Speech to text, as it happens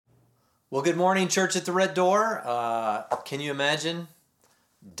Well, good morning, Church at the Red Door. Can you imagine?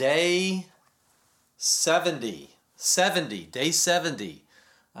 Day 70. Day 70.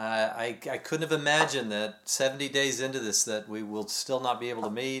 I couldn't have imagined that 70 days into this that we will still not be able to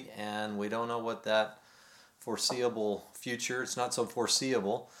meet, and we don't know what that foreseeable future, it's not so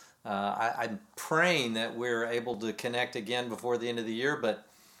foreseeable. I'm praying that we're able to connect again before the end of the year, but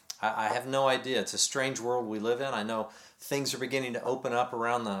I have no idea. It's a strange world we live in. I know things are beginning to open up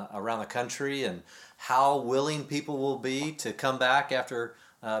around the country, and how willing people will be to come back after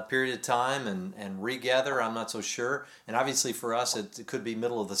a period of time and regather, I'm not so sure. And obviously for us, it could be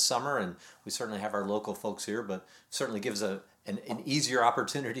middle of the summer, and we certainly have our local folks here, but it certainly gives an easier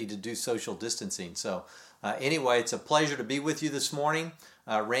opportunity to do social distancing. So anyway, it's a pleasure to be with you this morning.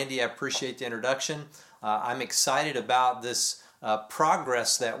 Randy, I appreciate the introduction. I'm excited about this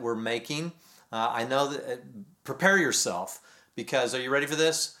progress that we're making. I know that prepare yourself, because are you ready for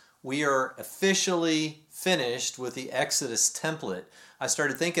this? We are officially finished with the Exodus template. I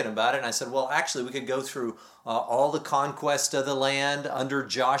started thinking about it and I said, well, actually, we could go through all the conquest of the land under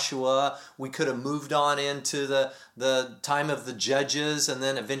Joshua. We could have moved on into the time of the judges and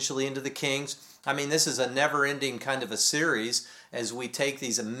then eventually into the kings. I mean, this is a never-ending kind of a series as we take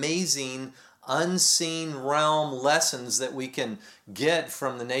these amazing unseen realm lessons that we can get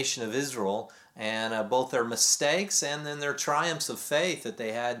from the nation of Israel, and both their mistakes and then their triumphs of faith that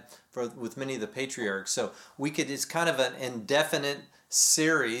they had with many of the patriarchs. So it's kind of an indefinite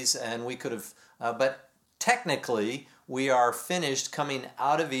series, and we could have, but technically we are finished coming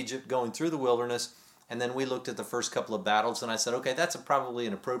out of Egypt, going through the wilderness, and then we looked at the first couple of battles, and I said, okay, that's probably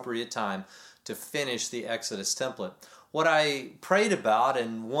an appropriate time to finish the Exodus template. What I prayed about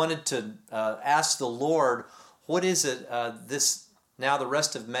and wanted to ask the Lord, what is it now the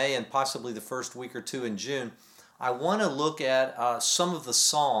rest of May and possibly the first week or two in June, I want to look at some of the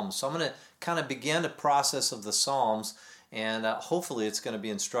Psalms. So I'm going to kind of begin a process of the Psalms, and hopefully it's going to be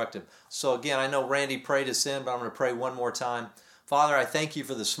instructive. So again, I know Randy prayed us in, but I'm going to pray one more time. Father, I thank you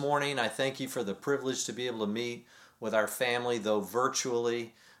for this morning. I thank you for the privilege to be able to meet with our family, though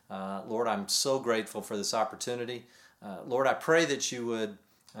virtually. Lord, I'm so grateful for this opportunity. Lord, I pray that you would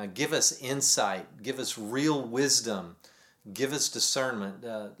give us insight, give us real wisdom, give us discernment.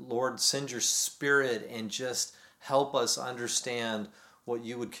 Lord, send your Spirit and just help us understand what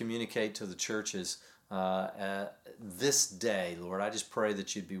you would communicate to the churches this day. Lord, I just pray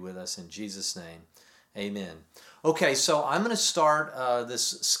that you'd be with us in Jesus' name. Amen. Okay, so I'm going to start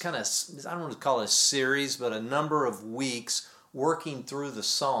this kind of, I don't want to call it a series, but a number of weeks working through the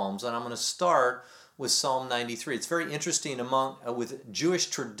Psalms, and I'm going to start with Psalm 93. It's very interesting with Jewish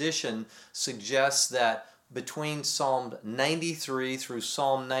tradition suggests that between Psalm 93 through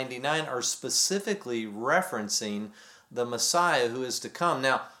Psalm 99 are specifically referencing the Messiah who is to come.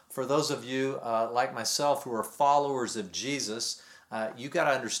 Now, for those of you like myself who are followers of Jesus, you got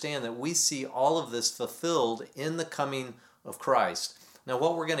to understand that we see all of this fulfilled in the coming of Christ. Now,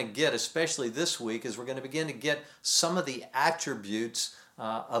 what we're going to get, especially this week, is we're going to begin to get some of the attributes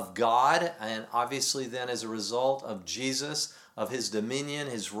of God, and obviously then as a result of Jesus, of his dominion,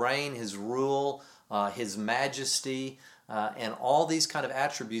 his reign, his rule, his majesty, and all these kind of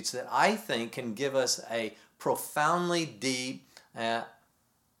attributes that I think can give us a profoundly deep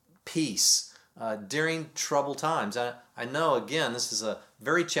peace during troubled times. I know, again, this is a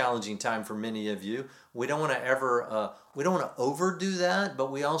very challenging time for many of you. We don't want to overdo that,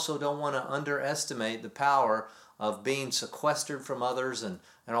 but we also don't want to underestimate the power of being sequestered from others and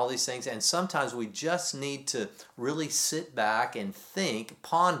all these things. And sometimes we just need to really sit back and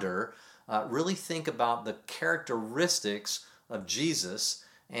ponder, really think about the characteristics of Jesus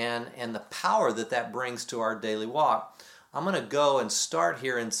and the power that brings to our daily walk. I'm going to go and start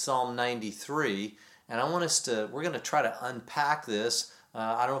here in Psalm 93, and we're going to try to unpack this.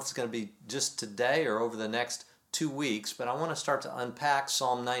 I don't know if it's going to be just today or over the next 2 weeks, but I want to start to unpack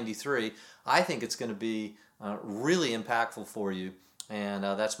Psalm 93. I think it's going to be really impactful for you, and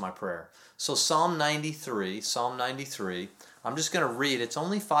that's my prayer. So Psalm 93, I'm just going to read. It's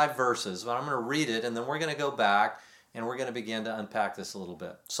only 5 verses, but I'm going to read it, and then we're going to go back, and we're going to begin to unpack this a little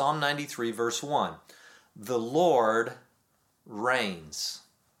bit. Psalm 93, verse 1. The Lord reigns.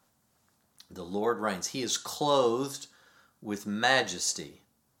 The Lord reigns. He is clothed with majesty.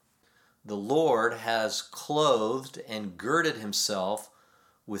 The Lord has clothed and girded himself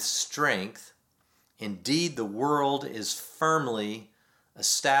with strength. Indeed, the world is firmly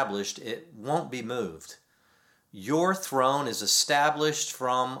established. It won't be moved. Your throne is established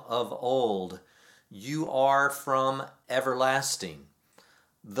from of old. You are from everlasting.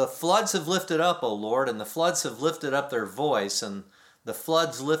 The floods have lifted up, O Lord, and the floods have lifted up their voice, and The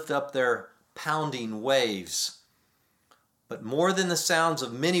floods lift up their pounding waves. But more than the sounds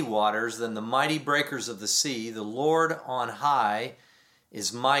of many waters, than the mighty breakers of the sea, the Lord on high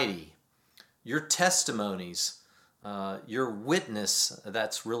is mighty. Your testimonies, your witness,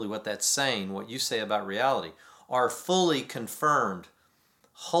 that's really what that's saying, what you say about reality, are fully confirmed.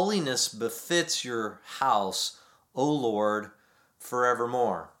 Holiness befits your house, O Lord,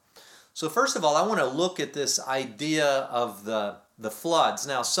 forevermore. So first of all, I want to look at this idea of the floods.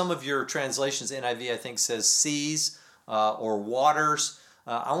 Now, some of your translations, NIV, I think, says seas or waters.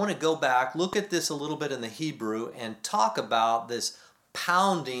 I want to go back, look at this a little bit in the Hebrew, and talk about this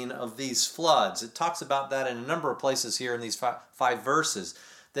pounding of these floods. It talks about that in a number of places here in these five verses,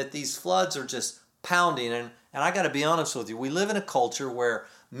 that these floods are just pounding. And I got to be honest with you, we live in a culture where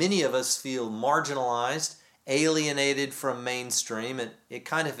many of us feel marginalized, alienated from mainstream, and it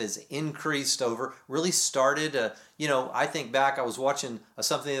kind of has increased over, really started, I think back, I was watching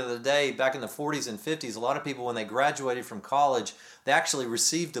something the other day, back in the 40s and 50s, a lot of people when they graduated from college, they actually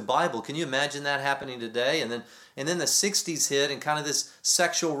received a Bible. Can you imagine that happening today? And then the 60s hit, and kind of this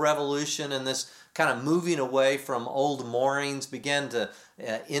sexual revolution and this kind of moving away from old moorings began to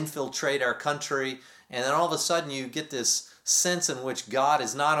infiltrate our country. And then all of a sudden you get this sense in which God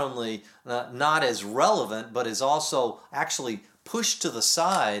is not only not as relevant, but is also actually pushed to the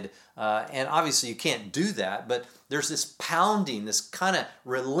side. And obviously you can't do that, but there's this pounding, this kind of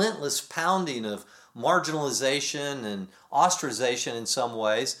relentless pounding of marginalization and ostracization in some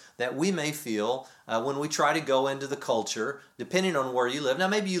ways that we may feel when we try to go into the culture, depending on where you live. Now,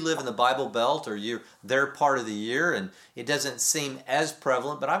 maybe you live in the Bible Belt or you're there part of the year and it doesn't seem as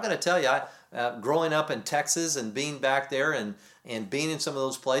prevalent, but I've got to tell you, growing up in Texas and being back there and being in some of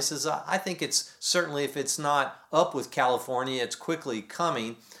those places, I think it's certainly, if it's not up with California, it's quickly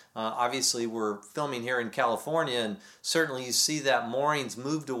coming. Obviously, we're filming here in California, and certainly you see that moorings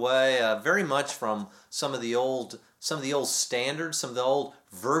moved away very much from some of the old standards, some of the old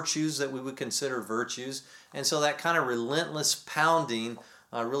virtues that we would consider virtues, and so that kind of relentless pounding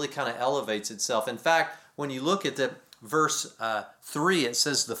really kind of elevates itself. In fact, when you look at the verse 3, it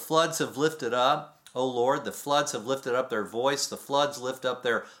says, "The floods have lifted up, O Lord, the floods have lifted up their voice, the floods lift up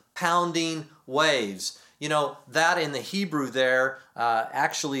their pounding waves." You know, that in the Hebrew there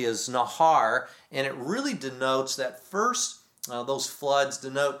actually is nahar, and it really denotes that first, those floods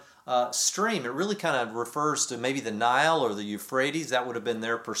denote stream. It really kind of refers to maybe the Nile or the Euphrates. That would have been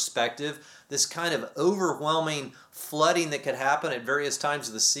their perspective. This kind of overwhelming flooding that could happen at various times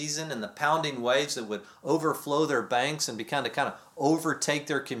of the season, and the pounding waves that would overflow their banks and begin to kind of overtake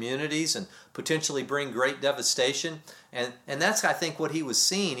their communities and potentially bring great devastation. And that's, I think, what he was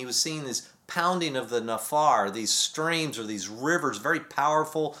seeing. He was seeing this pounding of the Nafar, these streams or these rivers, very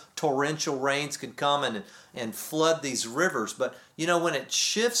powerful torrential rains could come and flood these rivers. But you know, when it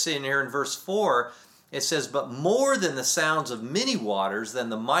shifts in here in verse 4, it says, "But more than the sounds of many waters, than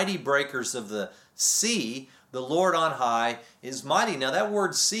the mighty breakers of the sea, the Lord on high is mighty." Now that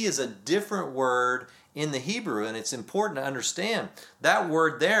word sea is a different word in the Hebrew, and it's important to understand. That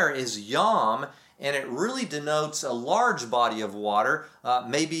word there is yam, and it really denotes a large body of water.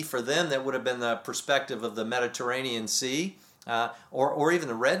 Maybe for them that would have been the perspective of the Mediterranean Sea or even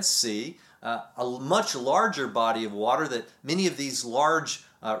the Red Sea, a much larger body of water that many of these large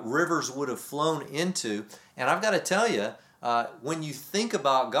rivers would have flown into. And I've got to tell you, when you think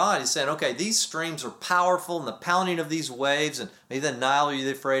about God, He's saying, okay, these streams are powerful and the pounding of these waves, and maybe the Nile or the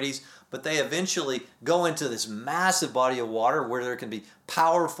Euphrates, but they eventually go into this massive body of water where there can be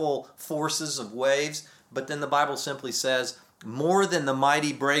powerful forces of waves. But then the Bible simply says, more than the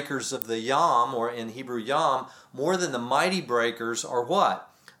mighty breakers of the Yam, or in Hebrew Yam, more than the mighty breakers are what?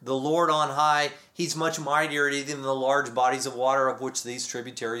 The Lord on high. He's much mightier than the large bodies of water of which these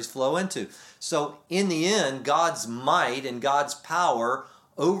tributaries flow into. So in the end, God's might and God's power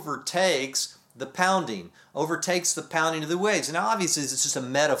overtakes the pounding of the waves. And now obviously it's just a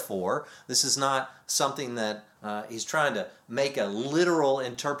metaphor. This is not something that he's trying to make a literal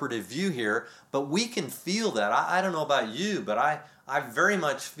interpretive view here, but we can feel that. I don't know about you, but I very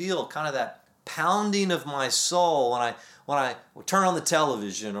much feel kind of that pounding of my soul when I turn on the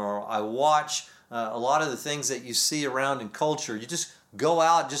television or I watch a lot of the things that you see around in culture. You just go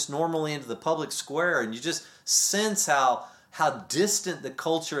out just normally into the public square and you just sense how distant the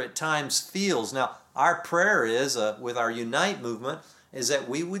culture at times feels. Now, our prayer is, with our Unite movement, is that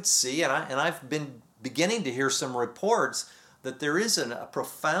we would see, and I've been beginning to hear some reports that there is a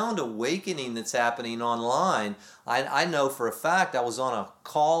profound awakening that's happening online. I know for a fact, I was on a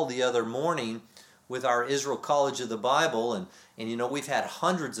call the other morning with our Israel College of the Bible, and you know, we've had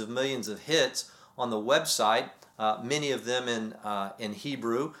hundreds of millions of hits on the website. many of them in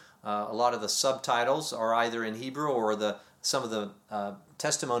Hebrew. A lot of the subtitles are either in Hebrew or some of the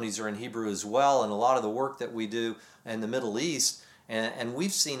testimonies are in Hebrew as well, and a lot of the work that we do in the Middle East. And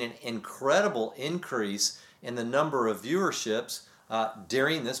we've seen an incredible increase in the number of viewerships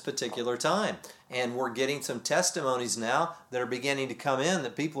during this particular time. And we're getting some testimonies now that are beginning to come in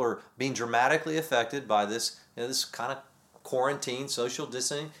that people are being dramatically affected by this, this kind of quarantine, social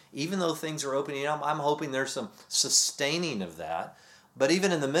distancing. Even though things are opening up, I'm hoping there's some sustaining of that. But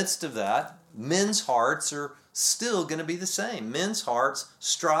even in the midst of that, men's hearts are still going to be the same. Men's hearts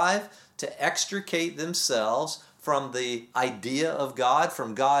strive to extricate themselves from the idea of God,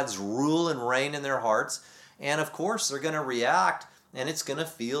 from God's rule and reign in their hearts. And of course, they're going to react, and it's going to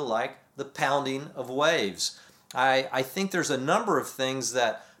feel like the pounding of waves. I think there's a number of things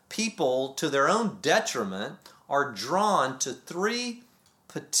that people, to their own detriment, are drawn to three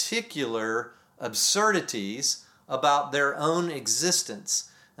particular absurdities about their own existence.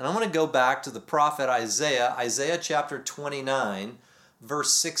 And I want to go back to the prophet Isaiah, Isaiah chapter 29,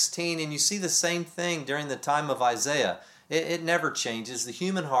 verse 16, and you see the same thing during the time of Isaiah. It never changes. The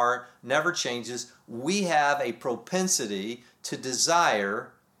human heart never changes. We have a propensity to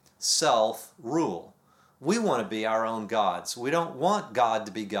desire self-rule. We want to be our own gods. We don't want God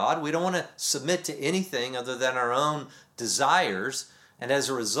to be God. We don't want to submit to anything other than our own desires. And as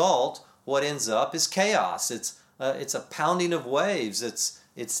a result, what ends up is chaos. It's a pounding of waves.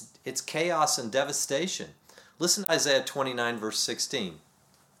 It's chaos and devastation. Listen to Isaiah 29, verse 16.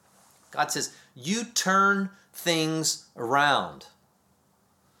 God says, you turn things around.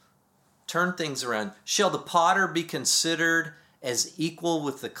 Turn things around. Shall the potter be considered as equal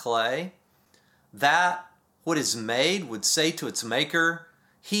with the clay? That what is made would say to its maker,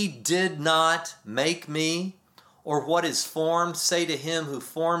 he did not make me. Or what is formed, say to him who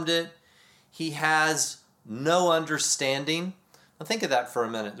formed it, he has no understanding. Now think of that for a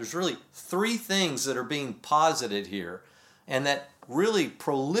minute. There's really three things that are being posited here and that really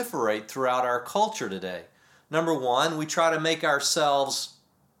proliferate throughout our culture today. Number one, we try to make ourselves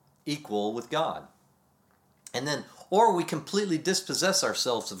equal with God. And then, or we completely dispossess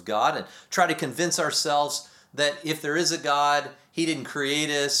ourselves of God and try to convince ourselves that if there is a God, he didn't create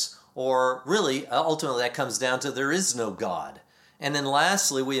us, or really, ultimately that comes down to there is no God. And then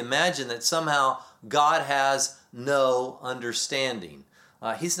lastly, we imagine that somehow God has no understanding.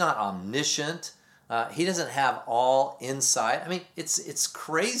 He's not omniscient. He doesn't have all insight. I mean, it's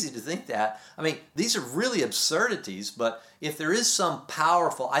crazy to think that. I mean, these are really absurdities, but if there is some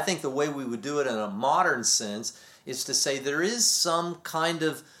powerful, I think the way we would do it in a modern sense is to say there is some kind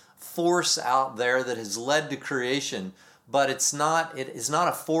of force out there that has led to creation, but it is not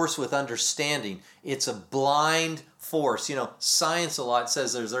a force with understanding. It's a blind force. You know, science a lot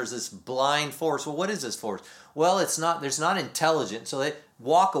says there's this blind force. Well, what is this force? Well, there's not intelligent. So they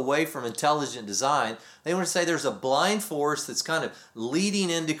walk away from intelligent design. They want to say there's a blind force that's kind of leading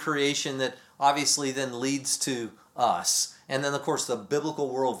into creation that obviously then leads to us. And then, of course, the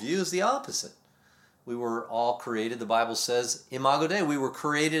biblical worldview is the opposite. We were all created, the Bible says, imago Dei. We were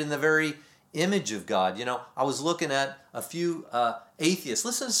created in the very image of God. You know, I was looking at a few atheists.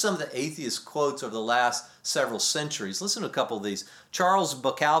 Listen to some of the atheist quotes over the last several centuries. Listen to a couple of these. Charles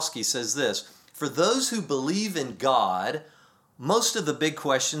Bukowski says this, for those who believe in God, most of the big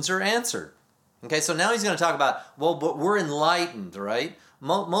questions are answered. Okay, so now he's going to talk about, well, but we're enlightened, right?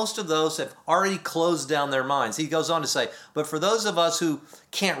 Most of those have already closed down their minds. He goes on to say, but for those of us who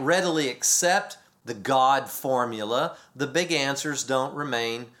can't readily accept the God formula, the big answers don't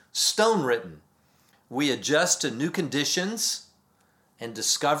remain stone written. We adjust to new conditions and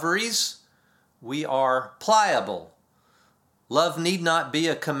discoveries. We are pliable. Love need not be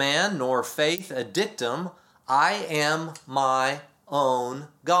a command, nor faith a dictum. I am my own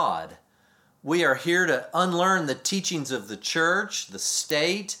God. We are here to unlearn the teachings of the church, the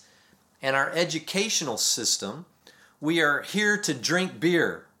state, and our educational system. We are here to drink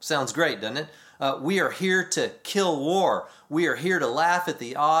beer. Sounds great, doesn't it? We are here to kill war. We are here to laugh at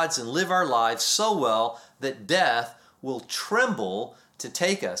the odds and live our lives so well that death will tremble to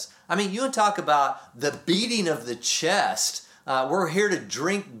take us. I mean, you talk about the beating of the chest. We're here to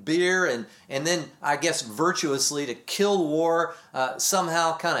drink beer and then, I guess, virtuously to kill war,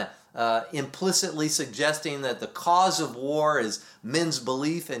 somehow kind of implicitly suggesting that the cause of war is men's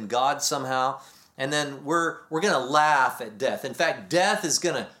belief in God somehow. And then we're going to laugh at death. In fact, death is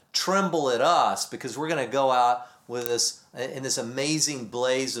going to tremble at us because we're going to go out with this in this amazing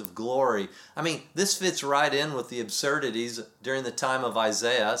blaze of glory. I mean, this fits right in with the absurdities during the time of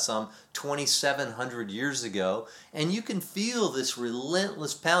Isaiah, some 2,700 years ago, and you can feel this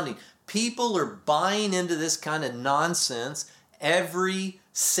relentless pounding. People are buying into this kind of nonsense every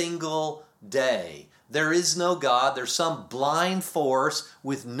single day. There is no God. There's some blind force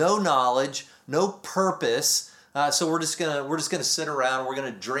with no knowledge, no purpose. So we're just gonna sit around. We're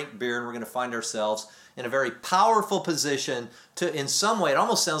gonna drink beer, and we're gonna find ourselves in a very powerful position. To, in some way, it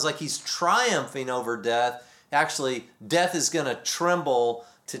almost sounds like he's triumphing over death. Actually, death is gonna tremble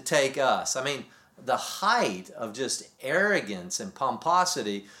to take us. I mean, the height of just arrogance and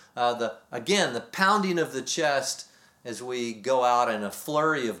pomposity. The pounding of the chest as we go out in a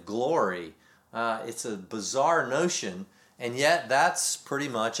flurry of glory. It's a bizarre notion, and yet that's pretty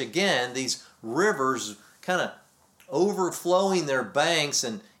much, again, these rivers kind of overflowing their banks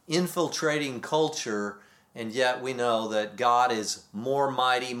and infiltrating culture, and yet we know that God is more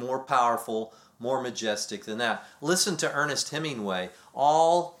mighty, more powerful, more majestic than that. Listen to Ernest Hemingway.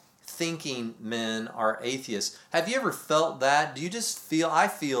 All thinking men are atheists. Have you ever felt that? Do you just feel? I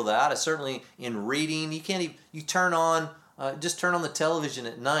feel that. I certainly in reading. You can't even. You turn on. Just turn on the television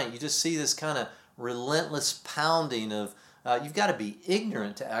at night. You just see this kind of relentless pounding of. You've got to be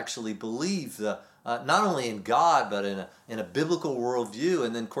ignorant to actually believe the not only in God but in a biblical worldview.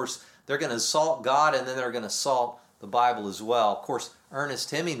 And then of course they're going to assault God, and then they're going to assault the Bible as well. Of course,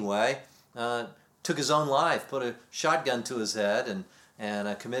 Ernest Hemingway took his own life, put a shotgun to his head,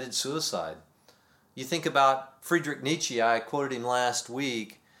 and committed suicide. You think about Friedrich Nietzsche, I quoted him last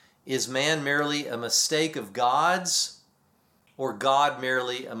week. Is man merely a mistake of God's, or God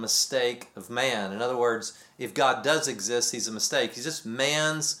merely a mistake of man? In other words, if God does exist, he's a mistake. He's just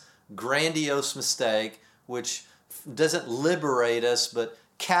man's grandiose mistake, which doesn't liberate us, but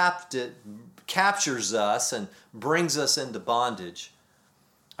captures us and brings us into bondage.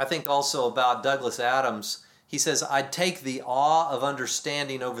 I think also about Douglas Adams. He says, I'd take the awe of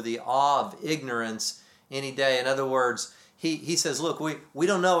understanding over the awe of ignorance any day. In other words, he says, look, we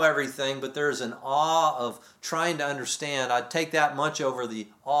don't know everything, but there's an awe of trying to understand. I'd take that much over the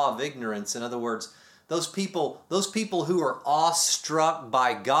awe of ignorance. In other words, those people who are awestruck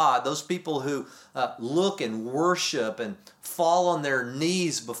by God, those people who look and worship and fall on their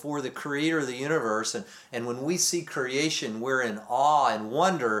knees before the Creator of the universe, and when we see creation, we're in awe and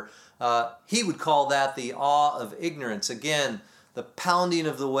wonder. He would call that the awe of ignorance. Again, the pounding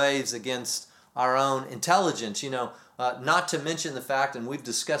of the waves against our own intelligence. Not to mention the fact, and we've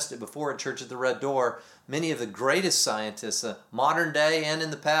discussed it before at Church at the Red Door, many of the greatest scientists, modern day and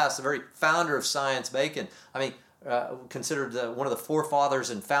in the past, the very founder of science, Bacon, considered one of the forefathers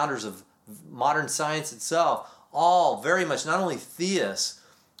and founders of modern science itself, all very much not only theists,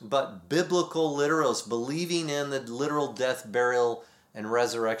 but biblical literalists, believing in the literal death, burial, and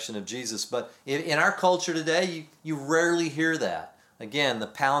resurrection of Jesus. But in our culture today, you rarely hear that. Again, the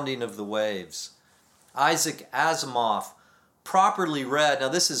pounding of the waves. Isaac Asimov, properly read. Now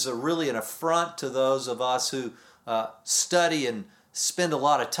this is really an affront to those of us who study and spend a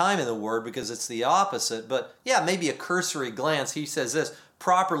lot of time in the Word, because it's the opposite. But yeah, maybe a cursory glance. He says this,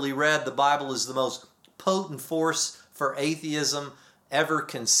 properly read, the Bible is the most potent force for atheism ever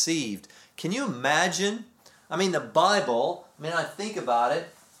conceived. Can you imagine? The Bible, I think about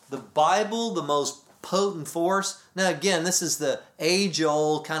it, the Bible, the most potent force. Now again, this is the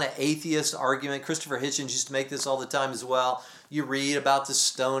age-old kind of atheist argument. Christopher Hitchens used to make this all the time as well. You read about the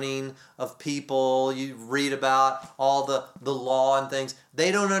stoning of people. You read about all the law and things.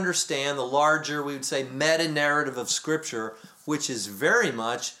 They don't understand the larger, we would say, meta-narrative of Scripture, which is very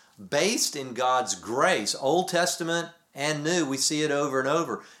much based in God's grace. Old Testament and New, we see it over and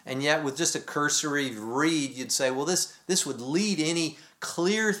over. And yet with just a cursory read, you'd say, well, this would lead any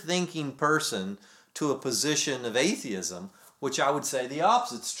clear-thinking person to a position of atheism, which I would say the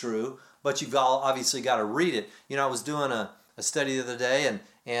opposite's true, but you've obviously got to read it. I was doing a study the other day,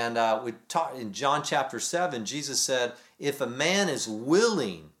 and we taught in John chapter 7, Jesus said, if a man is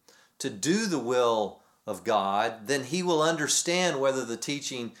willing to do the will of God, then he will understand whether the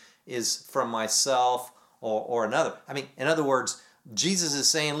teaching is from myself or another. In other words, Jesus is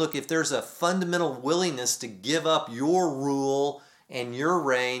saying, look, if there's a fundamental willingness to give up your rule and your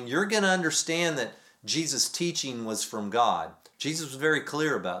reign, you're going to understand that Jesus' teaching was from God. Jesus was very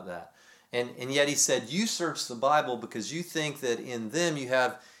clear about that. And yet he said, you search the Bible because you think that in them you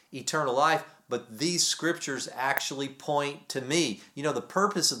have eternal life, but these scriptures actually point to me. The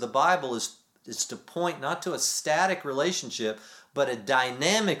purpose of the Bible is to point not to a static relationship, but a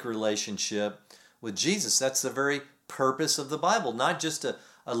dynamic relationship with Jesus. That's the very purpose of the Bible, not just a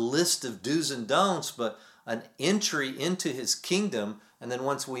list of do's and don'ts, but an entry into his kingdom. And then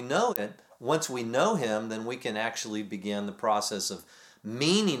once we know him, then we can actually begin the process of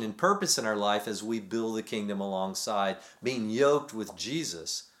meaning and purpose in our life as we build the kingdom alongside, being yoked with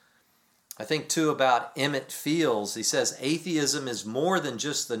Jesus. I think too about Emmett Fields. He says atheism is more than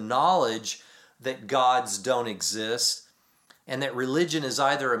just the knowledge that gods don't exist and that religion is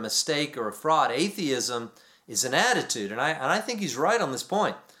either a mistake or a fraud. Atheism is an attitude, and I think he's right on this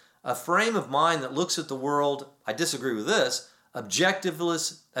point. A frame of mind that looks at the world, I disagree with this,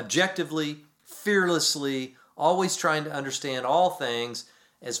 objectively, fearlessly, always trying to understand all things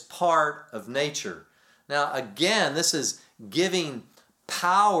as part of nature. Now, again, this is giving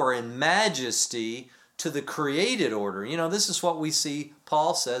power and majesty to the created order. You know, this is what we see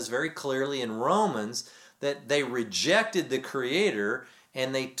Paul says very clearly in Romans, that they rejected the Creator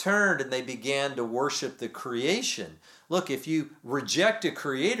and they turned and they began to worship the creation. Look, if you reject a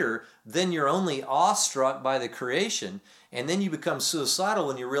Creator, then you're only awestruck by the creation, and then you become suicidal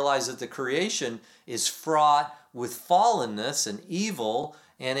when you realize that the creation is fraught with fallenness and evil,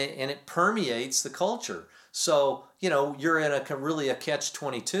 and it permeates the culture. So, you know, you're in really a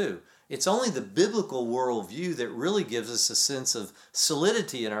catch-22. It's only the biblical worldview that really gives us a sense of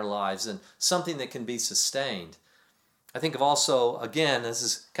solidity in our lives and something that can be sustained. I think of also, again, this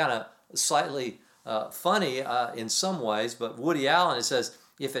is kind of slightly funny in some ways, but Woody Allen, it says,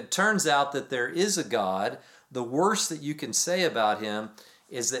 if it turns out that there is a God, the worst that you can say about him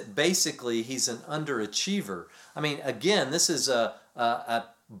is that basically he's an underachiever. I mean, again, this is a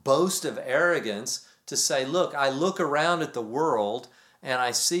boast of arrogance to say, look, I look around at the world and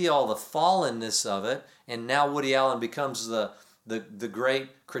I see all the fallenness of it, and now Woody Allen becomes the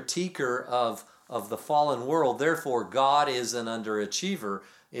great critiquer of the fallen world. Therefore, God is an underachiever.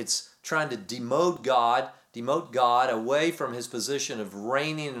 It's trying to demote God away from his position of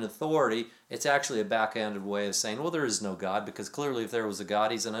reigning and authority. It's actually a backhanded way of saying, well, there is no God, because clearly if there was a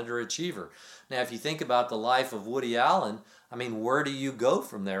God, he's an underachiever. Now, if you think about the life of Woody Allen, I mean, where do you go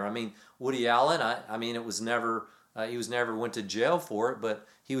from there? I mean, Woody Allen, I mean, it was never, he was never went to jail for it, but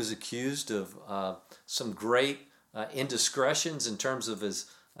he was accused of some great indiscretions in terms of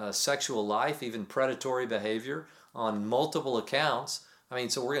his sexual life, even predatory behavior on multiple accounts. I mean,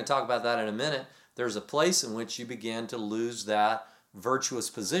 so we're going to talk about that in a minute. There's a place in which you begin to lose that virtuous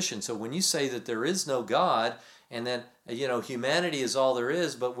position. So when you say that there is no God and that, you know, humanity is all there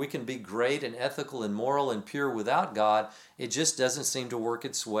is, but we can be great and ethical and moral and pure without God, it just doesn't seem to work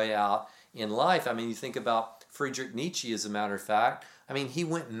its way out in life. I mean, you think about Friedrich Nietzsche, as a matter of fact. I mean, he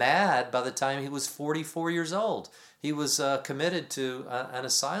went mad by the time he was 44 years old. He was committed to an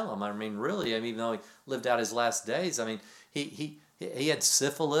asylum. I mean, really, even though he lived out his last days, I mean, he had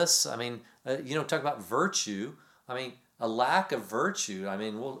syphilis. I mean, you know, talk about virtue. I mean, a lack of virtue. I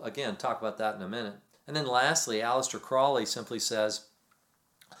mean, we'll, again, talk about that in a minute. And then lastly, Aleister Crowley simply says,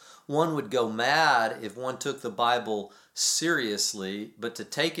 one would go mad if one took the Bible seriously, but to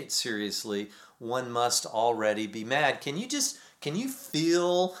take it seriously, one must already be mad. Can you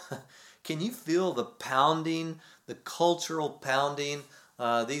feel the pounding, the cultural pounding?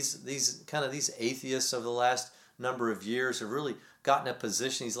 These atheists over the last number of years have really gotten a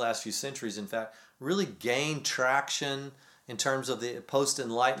position, these last few centuries, in fact, really gained traction in terms of the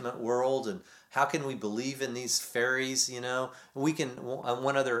post-Enlightenment world, and how can we believe in these fairies, you know? We can,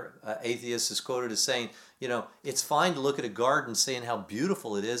 one other atheist is quoted as saying, you know, it's fine to look at a garden saying how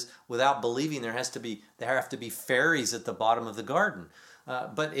beautiful it is without believing there have to be fairies at the bottom of the garden.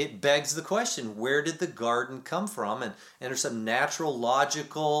 But it begs the question, where did the garden come from? And there's some natural,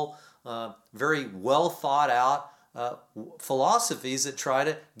 logical, very well thought out philosophies that try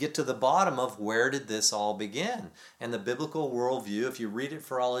to get to the bottom of where did this all begin. And the biblical worldview, if you read it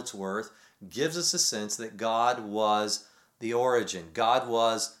for all it's worth, gives us a sense that God was the origin. God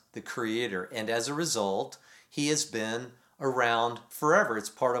was the creator. And as a result, he has been around forever. It's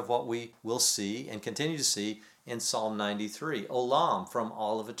part of what we will see and continue to see in Psalm 93. Olam, from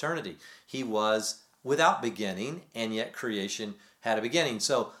all of eternity. He was without beginning, and yet creation had a beginning.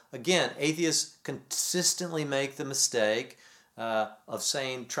 So again, atheists consistently make the mistake of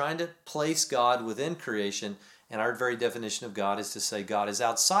trying to place God within creation, and our very definition of God is to say God is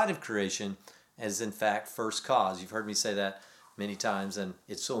outside of creation, as in fact first cause. You've heard me say that many times, and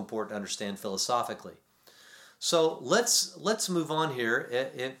it's so important to understand philosophically. So let's move on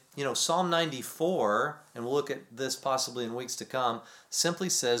here. Psalm 94, and we'll look at this possibly in weeks to come, simply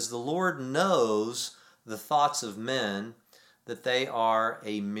says, the Lord knows the thoughts of men, that they are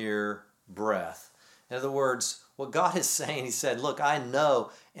a mere breath. In other words, what God is saying, he said, look, I know,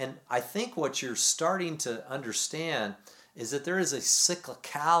 and I think what you're starting to understand is that there is a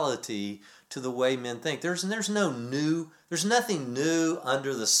cyclicality to the way men think. There's nothing new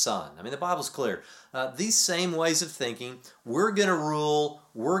under the sun. I mean, the Bible's clear. These same ways of thinking, we're going to rule,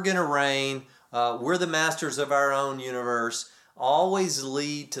 we're going to reign, we're the masters of our own universe, always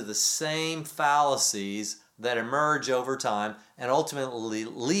lead to the same fallacies that emerge over time and ultimately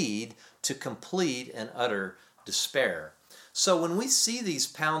lead to complete and utter despair. So when we see these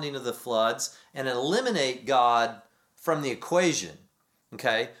pounding of the floods and eliminate God from the equation,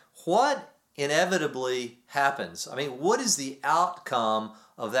 okay, what inevitably happens? I mean, what is the outcome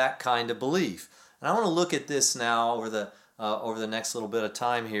of that kind of belief? And I want to look at this now over the next little bit of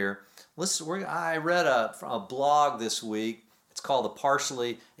time here. I read a blog this week. It's called the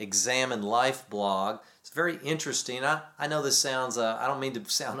Partially Examined Life blog. It's very interesting. I know this sounds, I don't mean to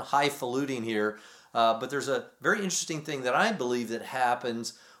sound highfalutin here, but there's a very interesting thing that I believe that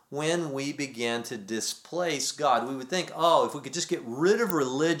happens when we begin to displace God. We would think, oh, if we could just get rid of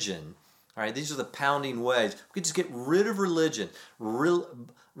religion, all right, these are the pounding waves. We could just get rid of religion,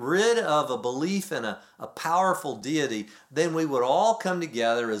 rid of a belief in a powerful deity, then we would all come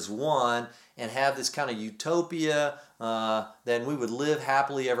together as one and have this kind of utopia. Then we would live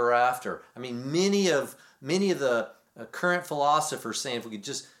happily ever after. I mean, many of the current philosophers saying if we could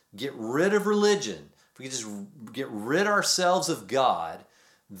just get rid of religion, if we could just get rid ourselves of God,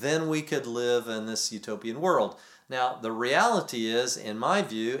 then we could live in this utopian world. Now, the reality is, in my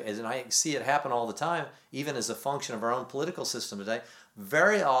view, and I see it happen all the time, even as a function of our own political system today,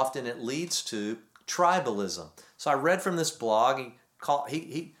 very often it leads to tribalism. So I read from this blog,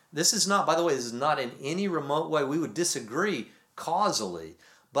 this is not, by the way, this is not in any remote way, we would disagree causally,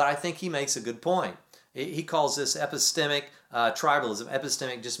 but I think he makes a good point. He calls this epistemic tribalism.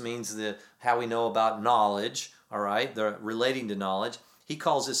 Epistemic just means how we know about knowledge, all right, the relating to knowledge. He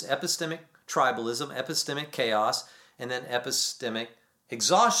calls this epistemic tribalism, epistemic chaos, and then epistemic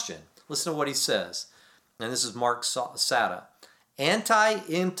exhaustion. Listen to what he says. And this is Mark Sata.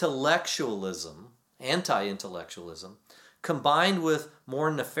 Anti-intellectualism, combined with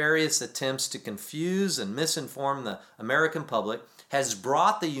more nefarious attempts to confuse and misinform the American public, has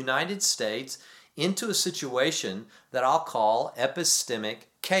brought the United States into a situation that I'll call epistemic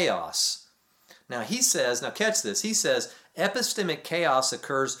chaos. Now catch this, he says, epistemic chaos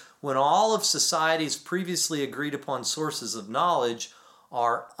occurs when all of society's previously agreed upon sources of knowledge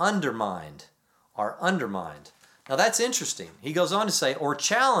are undermined. Now that's interesting. He goes on to say, or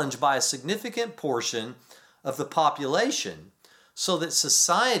challenged by a significant portion of the population, so that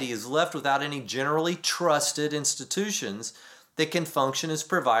society is left without any generally trusted institutions that can function as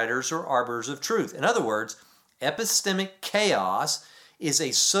providers or arbiters of truth. In other words, epistemic chaos is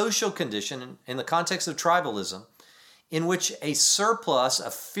a social condition in the context of tribalism in which a surplus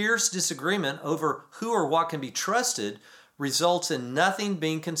of fierce disagreement over who or what can be trusted results in nothing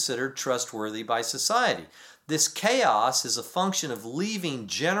being considered trustworthy by society. This chaos is a function of leaving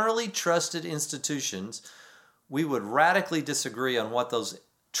generally trusted institutions. We would radically disagree on what those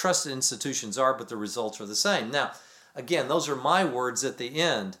trusted institutions are, but the results are the same. Now, again, those are my words at the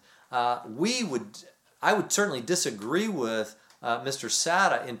end. I would certainly disagree with Mr.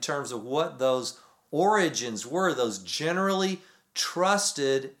 Sata in terms of what those origins were, those generally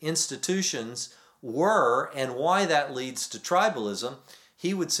trusted institutions were, and why that leads to tribalism.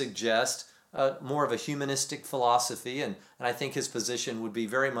 He would suggest more of a humanistic philosophy, and I think his position would be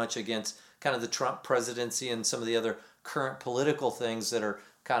very much against kind of the Trump presidency and some of the other current political things that are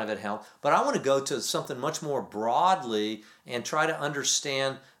kind of at helm. But I want to go to something much more broadly and try to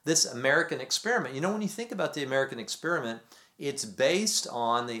understand this American experiment. You know, when you think about the American experiment, it's based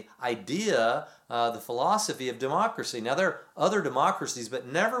on the idea, the philosophy of democracy. Now, there are other democracies,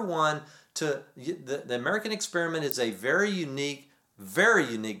 but never one to... The American experiment is a very unique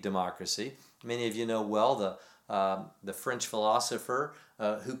democracy. Many of you know well the French philosopher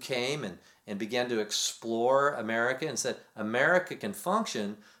who came and began to explore America and said, America can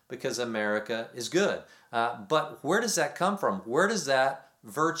function because America is good. But where does that come from? Where does that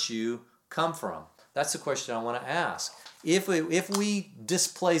virtue come from? That's the question I want to ask. If we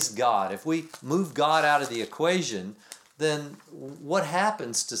displace God, if we move God out of the equation, then what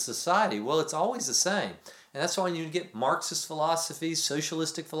happens to society? Well, it's always the same. And that's why you get Marxist philosophies,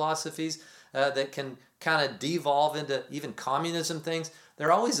 socialistic philosophies that can kind of devolve into even communism things.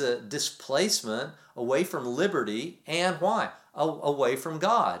 They're always a displacement away from liberty, and why? Away from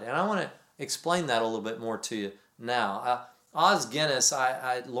God. And I want to explain that a little bit more to you now. Os Guinness,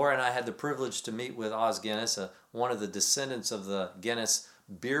 Laura and I had the privilege to meet with Os Guinness, one of the descendants of the Guinness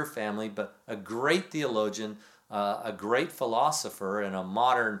beer family, but a great theologian, a great philosopher, and a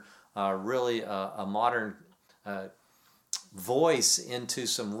modern, a modern voice into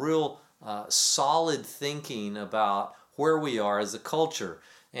some real solid thinking about where we are as a culture.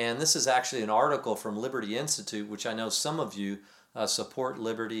 And this is actually an article from Liberty Institute, which I know some of you support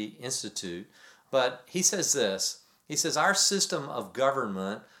Liberty Institute. But he says this. He says our system of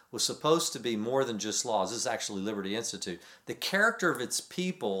government was supposed to be more than just laws. This is actually Liberty Institute. The character of its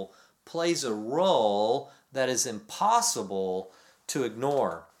people plays a role that is impossible to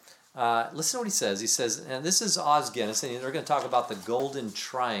ignore. Listen to what he says. He says, and this is Os Guinness, and they're going to talk about the Golden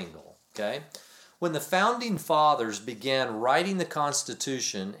Triangle. Okay? When the Founding Fathers began writing the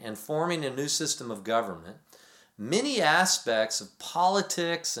Constitution and forming a new system of government, many aspects of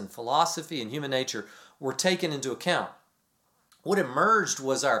politics and philosophy and human nature were taken into account. What emerged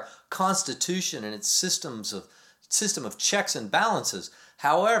was our Constitution and its system of checks and balances.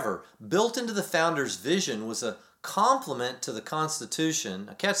 However, built into the founders' vision was a complement to the Constitution,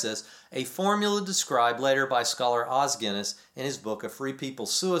 now catch this, a formula described later by scholar Os Guinness in his book, A Free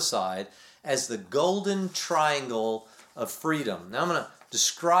People's Suicide, as the Golden Triangle of Freedom. Now I'm going to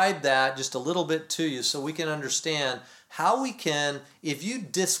describe that just a little bit to you so we can understand how we can, if you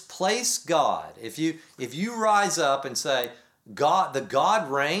displace God, if you rise up and say, God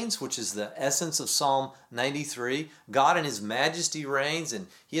reigns, which is the essence of Psalm 93. God in His majesty reigns, and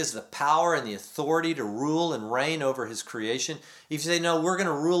He has the power and the authority to rule and reign over His creation. If you say, no, we're going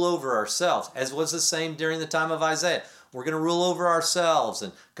to rule over ourselves, as was the same during the time of Isaiah. We're going to rule over ourselves,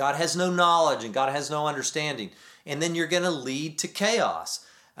 and God has no knowledge, and God has no understanding. And then you're going to lead to chaos.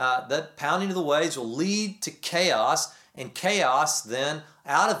 That pounding of the waves will lead to chaos, and chaos then,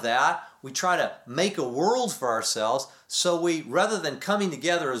 out of that, we try to make a world for ourselves. So we, rather than coming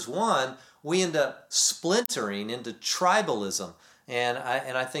together as one, we end up splintering into tribalism. And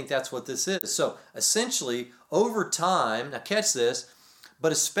I think that's what this is. So essentially, over time, now catch this,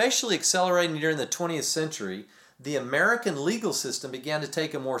 but especially accelerating during the 20th century, the American legal system began to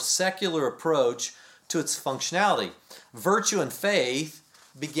take a more secular approach to its functionality. Virtue and faith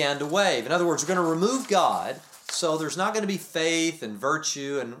began to wave. In other words, we're going to remove God, so there's not going to be faith and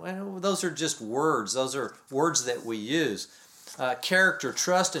virtue, and well, those are just words. Those are words that we use. Character,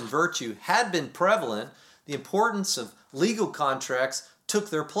 trust, and virtue had been prevalent. The importance of legal contracts took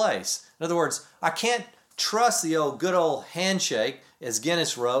their place. In other words, I can't trust the good old handshake. As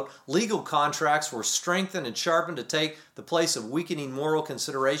Guinness wrote, legal contracts were strengthened and sharpened to take the place of weakening moral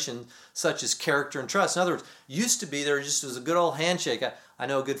consideration such as character and trust. In other words, used to be there just was a good old handshake. I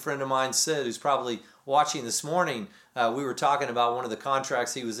know a good friend of mine, Sid, who's probably watching this morning, we were talking about one of the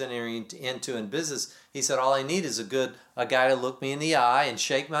contracts he was entering into in business. He said, all I need is a guy to look me in the eye and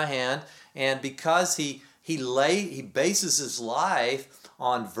shake my hand. And because he bases his life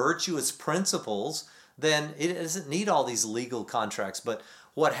on virtuous principles, then it doesn't need all these legal contracts. But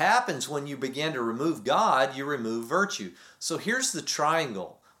what happens when you begin to remove God, you remove virtue. So here's the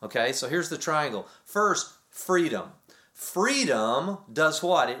triangle, okay? So here's the triangle. First, freedom. Freedom does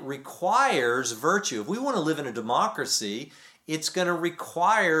what? It requires virtue. If we want to live in a democracy, it's going to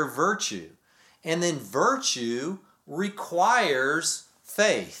require virtue. And then virtue requires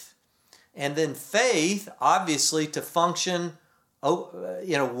faith. And then faith, obviously, to function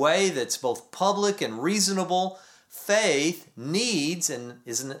in a way that's both public and reasonable, faith needs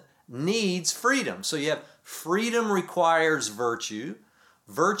freedom. So you have freedom requires virtue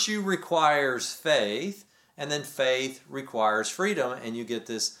requires faith, and then faith requires freedom, and you get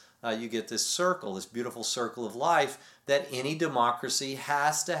this circle, this beautiful circle of life that any democracy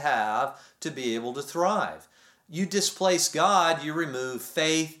has to have to be able to thrive. You displace God, you remove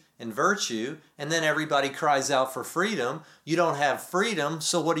faith and virtue, and then everybody cries out for freedom. You don't have freedom,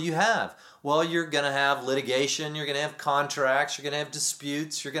 so what do you have? Well, you're going to have litigation, you're going to have contracts, you're going to have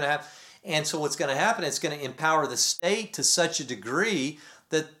disputes, and so what's going to happen, it's going to empower the state to such a degree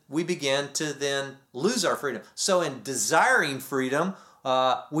that we begin to then lose our freedom. So in desiring freedom,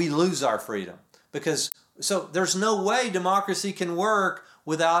 we lose our freedom. So there's no way democracy can work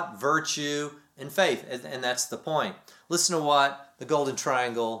without virtue and faith, and that's the point. Listen to what the Golden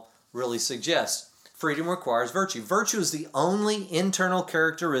Triangle really suggests. Freedom requires virtue. Virtue is the only internal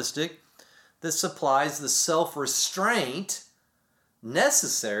characteristic that supplies the self-restraint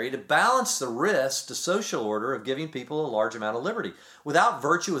necessary to balance the risk to social order of giving people a large amount of liberty. Without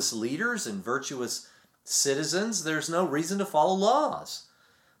virtuous leaders and virtuous citizens, there's no reason to follow laws.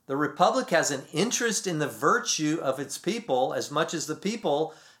 The Republic has an interest in the virtue of its people as much as the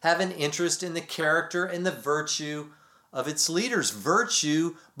people have an interest in the character and the virtue of its leaders.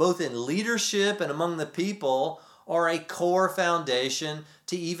 Virtue, both in leadership and among the people, are a core foundation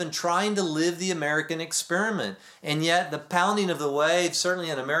to even trying to live the American experiment. And yet the pounding of the waves, certainly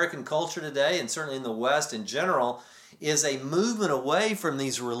in American culture today, and certainly in the West in general, is a movement away from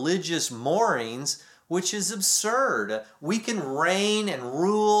these religious moorings, which is absurd. We can reign and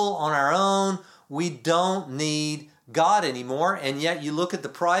rule on our own. We don't need God anymore. And yet you look at the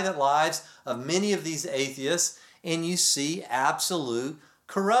private lives of many of these atheists, and you see absolute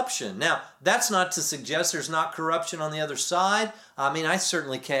corruption. Now, that's not to suggest there's not corruption on the other side. I mean, I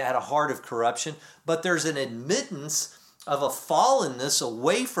certainly had a heart of corruption, but there's an admittance of a fallenness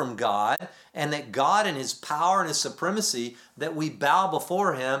away from God, and that God and His power and His supremacy, that we bow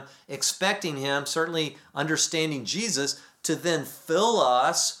before Him, expecting Him, certainly understanding Jesus, to then fill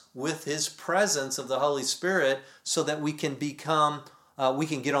us with His presence of the Holy Spirit so that we can become, we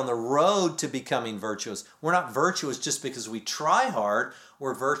can get on the road to becoming virtuous. We're not virtuous just because we try hard.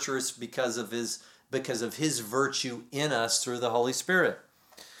 We're virtuous because of His virtue in us through the Holy Spirit.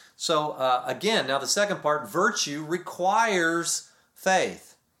 So again, now the second part, virtue requires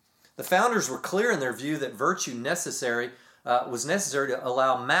faith. The founders were clear in their view that virtue was necessary to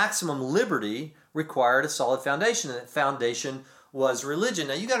allow maximum liberty required a solid foundation, and that foundation was religion.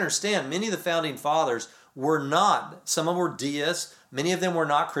 Now you got to understand, many of the founding fathers were not, some of them were deists, many of them were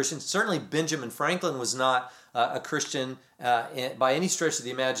not Christians. Certainly Benjamin Franklin was not a Christian by any stretch of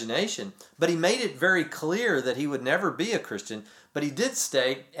the imagination, but he made it very clear that he would never be a Christian. But he did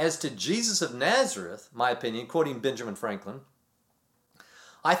state, as to Jesus of Nazareth, my opinion, quoting Benjamin Franklin,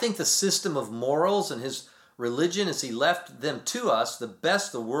 I think the system of morals and his religion as he left them to us, the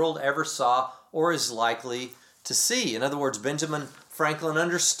best the world ever saw or is likely to see. In other words, Benjamin Franklin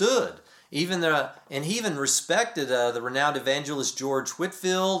understood, and he even respected the renowned evangelist George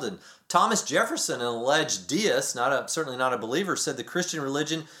Whitefield, and Thomas Jefferson, an alleged deist, certainly not a believer, said the Christian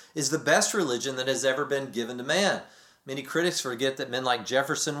religion is the best religion that has ever been given to man. Many critics forget that men like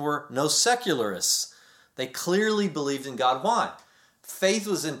Jefferson were no secularists. They clearly believed in God. Why? Faith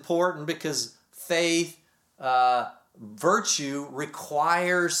was important because virtue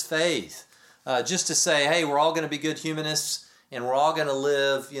requires faith. Just to say, hey, we're all going to be good humanists and we're all going to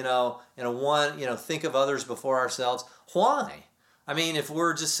live, think of others before ourselves. Why? I mean, if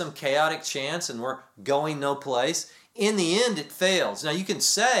we're just some chaotic chance and we're going no place, in the end it fails. Now you can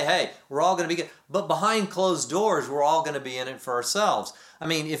say, hey, we're all going to be good, but behind closed doors, we're all going to be in it for ourselves. I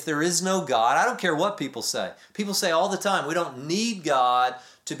mean, if there is no God, I don't care what people say. People say all the time, we don't need God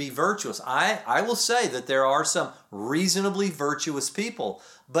to be virtuous. I will say that there are some reasonably virtuous people,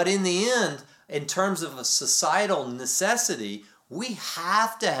 but in the end, in terms of a societal necessity, we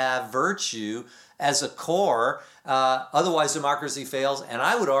have to have virtue as a core, otherwise democracy fails. And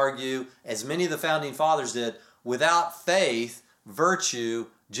I would argue, as many of the founding fathers did, without faith, virtue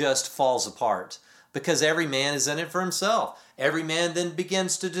just falls apart because every man is in it for himself. Every man then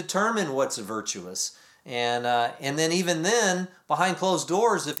begins to determine what's virtuous. And then even then, behind closed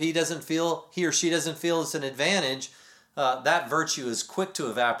doors, if he or she doesn't feel it's an advantage, that virtue is quick to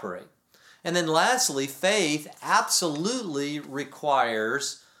evaporate. And then lastly, faith absolutely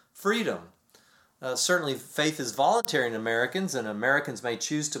requires freedom. Certainly faith is voluntary in Americans, and Americans may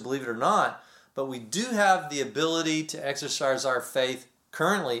choose to believe it or not, but we do have the ability to exercise our faith,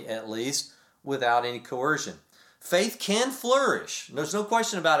 currently at least, without any coercion. Faith can flourish, there's no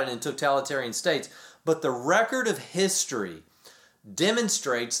question about it, in totalitarian states, but the record of history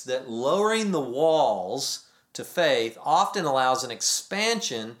demonstrates that lowering the walls to faith often allows an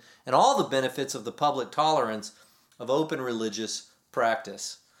expansion and all the benefits of the public tolerance of open religious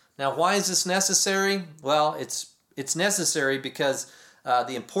practice. Now, why is this necessary? Well, it's necessary because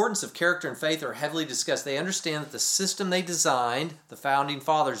the importance of character and faith are heavily discussed. They understand that the system they designed, the founding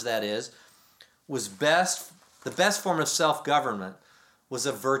fathers that is, was the best form of self-government was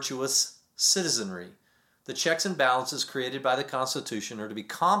a virtuous citizenry. The checks and balances created by the Constitution are to be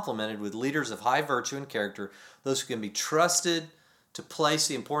complemented with leaders of high virtue and character, those who can be trusted to place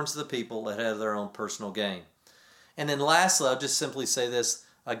the importance of the people ahead of their own personal gain. And then lastly, I'll just simply say this,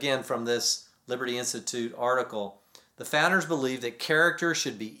 again from this Liberty Institute article. The founders believed that character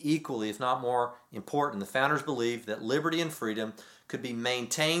should be equally, if not more, important. The founders believed that liberty and freedom could be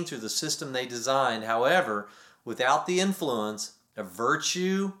maintained through the system they designed. However, without the influence of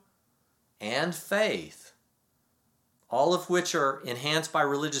virtue and faith, all of which are enhanced by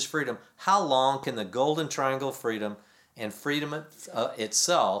religious freedom, how long can the golden triangle of freedom and freedom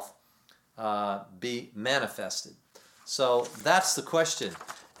itself be manifested? So that's the question.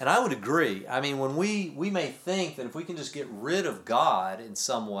 And I would agree. I mean, when we may think that if we can just get rid of God in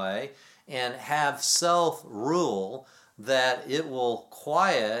some way and have self-rule, that it will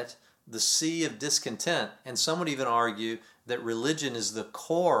quiet the sea of discontent. And some would even argue that religion is the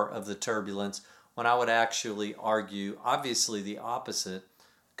core of the turbulence, when I would actually argue, obviously, the opposite,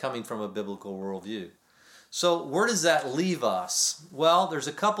 coming from a biblical worldview. So where does that leave us? Well, there's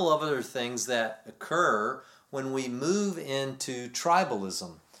a couple of other things that occur when we move into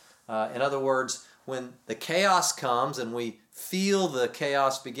tribalism. In other words, when the chaos comes and we feel the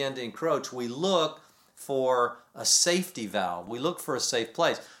chaos begin to encroach, we look for a safety valve. We look for a safe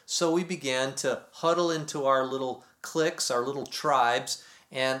place. So we began to huddle into our little cliques, our little tribes,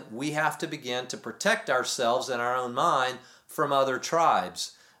 and we have to begin to protect ourselves in our own mind from other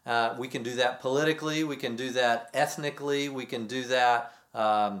tribes. We can do that politically, we can do that ethnically, we can do that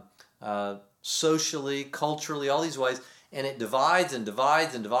socially, culturally, all these ways. And it divides and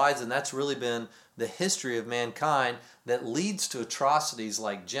divides and divides, and that's really been the history of mankind that leads to atrocities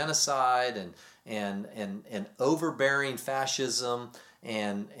like genocide and overbearing fascism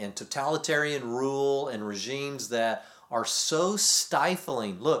and totalitarian rule and regimes that are so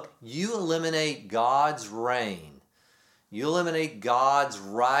stifling. Look, you eliminate God's reign, you eliminate God's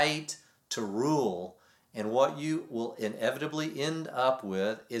right to rule, and what you will inevitably end up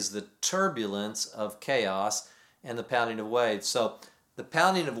with is the turbulence of chaos and the pounding of waves. So the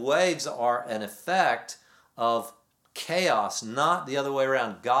pounding of waves are an effect of chaos, not the other way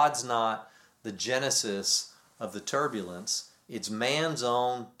around. God's not the genesis of the turbulence. It's man's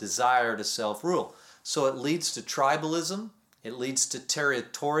own desire to self-rule. So it leads to tribalism. It leads to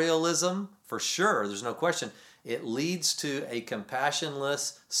territorialism, for sure. There's no question. It leads to a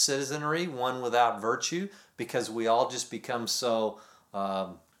compassionless citizenry, one without virtue, because we all just become so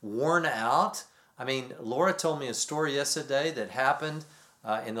worn out. I mean, Laura told me a story yesterday that happened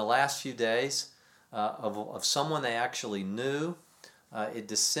in the last few days of someone they actually knew. It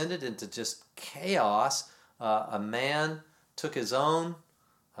descended into just chaos. A man took his own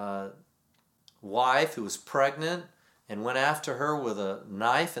wife who was pregnant and went after her with a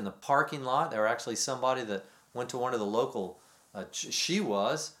knife in the parking lot. There were actually somebody that went to one of the local, she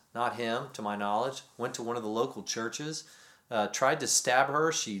was, not him to my knowledge, went to one of the local churches, tried to stab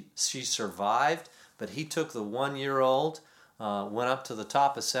her. She survived, but he took the 1-year-old, went up to the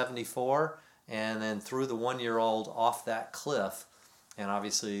top of 74, and then threw the 1-year-old off that cliff. And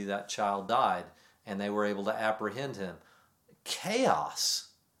obviously that child died, and they were able to apprehend him. Chaos.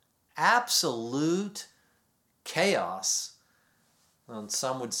 Absolute chaos. And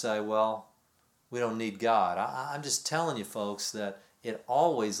some would say, well, we don't need God. I'm just telling you, folks, that it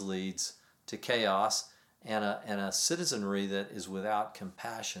always leads to chaos and a citizenry that is without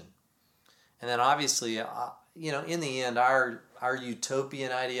compassion. And then obviously, in the end, our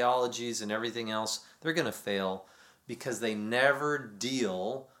utopian ideologies and everything else, they're going to fail because they never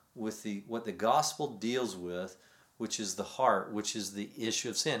deal with what the gospel deals with, which is the heart, which is the issue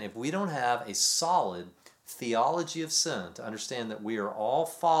of sin. If we don't have a solid theology of sin to understand that we are all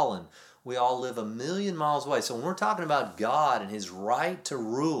fallen, we all live a million miles away. So when we're talking about God and His right to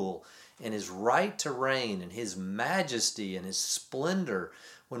rule and His right to reign and His majesty and His splendor,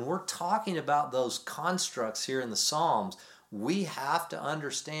 when we're talking about those constructs here in the Psalms, we have to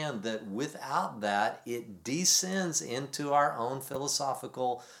understand that without that, it descends into our own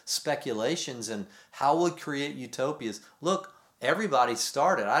philosophical speculations and how we create utopias. Look, everybody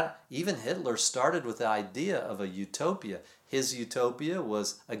started. Even Hitler started with the idea of a utopia. His utopia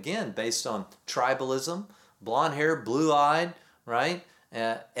was, again, based on tribalism, blonde hair, blue-eyed, right?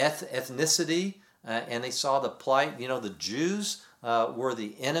 Ethnicity, and they saw the plight. The Jews were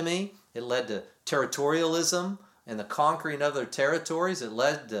the enemy. It led to territorialism and the conquering of their territories. It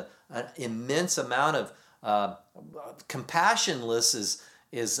led to an immense amount of compassionless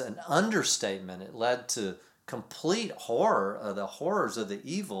is an understatement. It led to complete horror, the horrors of the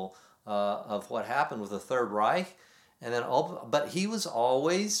evil of what happened with the Third Reich. And then, but he was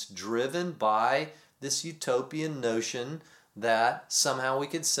always driven by this utopian notion that somehow we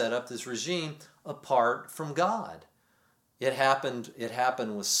could set up this regime apart from God. It happened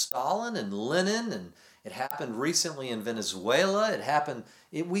with Stalin and Lenin, and it happened recently in Venezuela.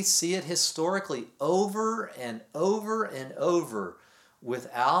 We see it historically over and over and over.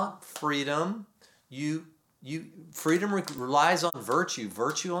 Without freedom, freedom relies on virtue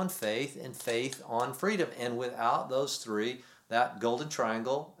on faith, and faith on freedom. And without those three, that golden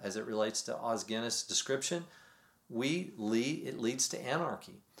triangle, as it relates to Os Guinness' description, it leads to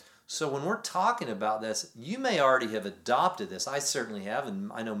anarchy. So when we're talking about this, you may already have adopted this. I certainly have,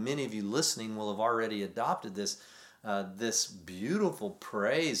 and I know many of you listening will have already adopted this beautiful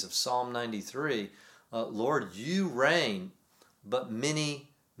praise of Psalm 93. Lord, you reign, but many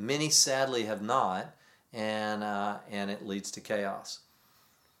sadly have not, and it leads to chaos.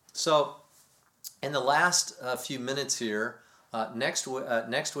 So in the last few minutes here, next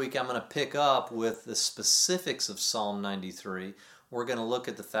week I'm going to pick up with the specifics of Psalm 93. We're going to look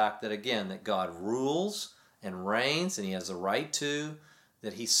at the fact that, again, that God rules and reigns, and He has a right to,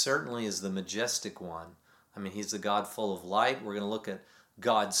 that He certainly is the majestic one. I mean, He's the God full of light. We're going to look at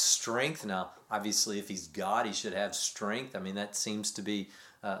God's strength. Now, obviously, if He's God, He should have strength. I mean, that seems to be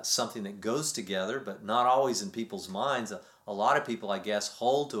something that goes together, but not always in people's minds. A lot of people, I guess,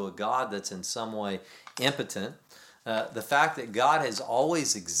 hold to a God that's in some way impotent. The fact that God has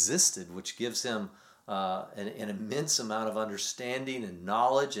always existed, which gives him an immense amount of understanding and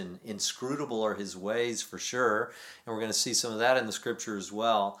knowledge, and inscrutable are his ways for sure. And we're going to see some of that in the scripture as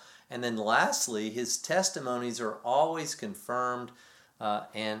well. And then lastly, his testimonies are always confirmed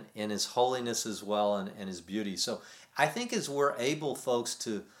and in his holiness as well, and his beauty. So I think as we're able, folks,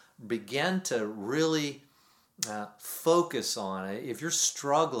 to begin to really focus on it, if you're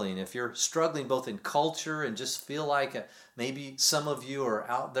struggling both in culture and just feel like maybe some of you are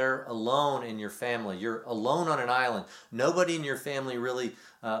out there alone in your family, you're alone on an island, nobody in your family really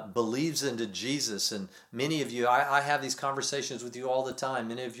believes into Jesus, and many of you, I have these conversations with you all the time,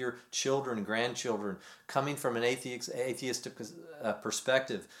 many of your children and grandchildren coming from an atheistic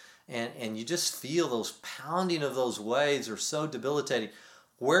perspective, and you just feel those pounding of those waves are so debilitating.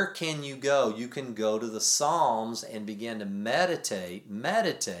 Where can you go? You can go to the Psalms and begin to meditate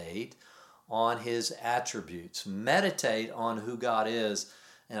on his attributes, meditate on who God is,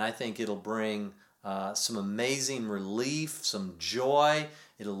 and I think it'll bring some amazing relief, some joy.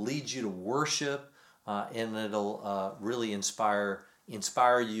 It'll lead you to worship, and it'll really inspire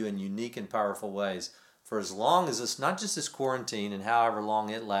you in unique and powerful ways for as long as this, not just this quarantine and however long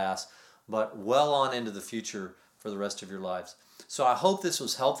it lasts, but well on into the future for the rest of your lives. So I hope this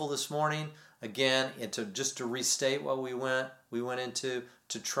was helpful this morning. Again, and just to restate what we went into,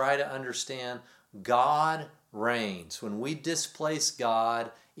 to try to understand God reigns. When we displace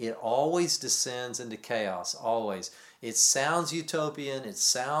God, it always descends into chaos, always. It sounds utopian, it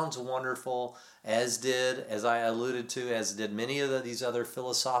sounds wonderful, as I alluded to, as did many of these other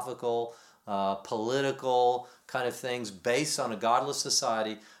philosophical, political kind of things based on a godless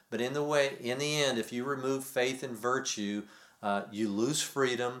society. But in the end, if you remove faith and virtue, you lose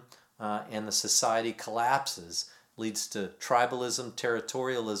freedom, and the society collapses, leads to tribalism,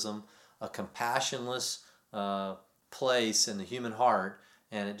 territorialism, a compassionless place in the human heart,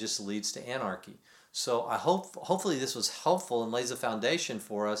 and it just leads to anarchy. So I hopefully this was helpful and lays a foundation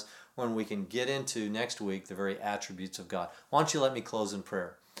for us when we can get into next week the very attributes of God. Why don't you let me close in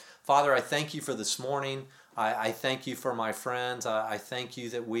prayer? Father, I thank you for this morning. I thank you for my friends. I thank you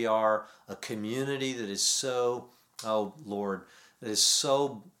that we are a community that is so, oh Lord, that is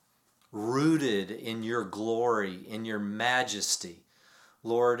so rooted in your glory, in your majesty.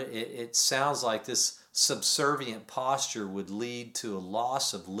 Lord, it sounds like this subservient posture would lead to a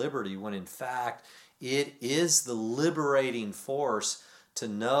loss of liberty, when in fact it is the liberating force to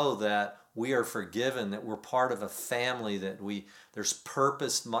know that we are forgiven, that we're part of a family, that there's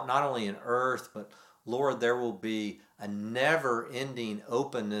purpose not only in earth, but Lord, there will be a never-ending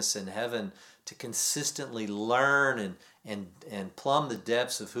openness in heaven to consistently learn and plumb the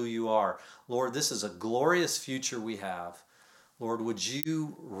depths of who you are. Lord, this is a glorious future we have. Lord, would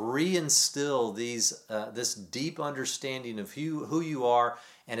you reinstill this deep understanding of who you are,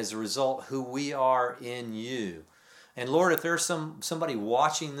 and as a result, who we are in you. And Lord, if there's somebody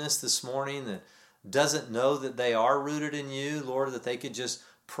watching this morning that doesn't know that they are rooted in you, Lord, that they could just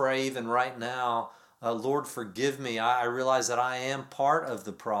pray even right now, Lord, forgive me. I realize that I am part of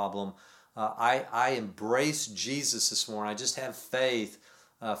the problem. I embrace Jesus this morning. I just have faith.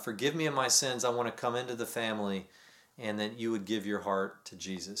 Forgive me of my sins. I want to come into the family, and that you would give your heart to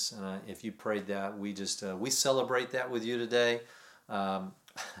Jesus. And if you prayed that, we celebrate that with you today.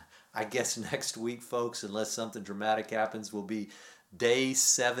 I guess next week, folks, unless something dramatic happens, will be day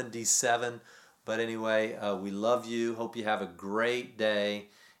 77. But anyway, we love you. Hope you have a great day.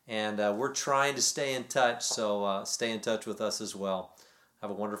 And we're trying to stay in touch, so stay in touch with us as well. Have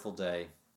a wonderful day.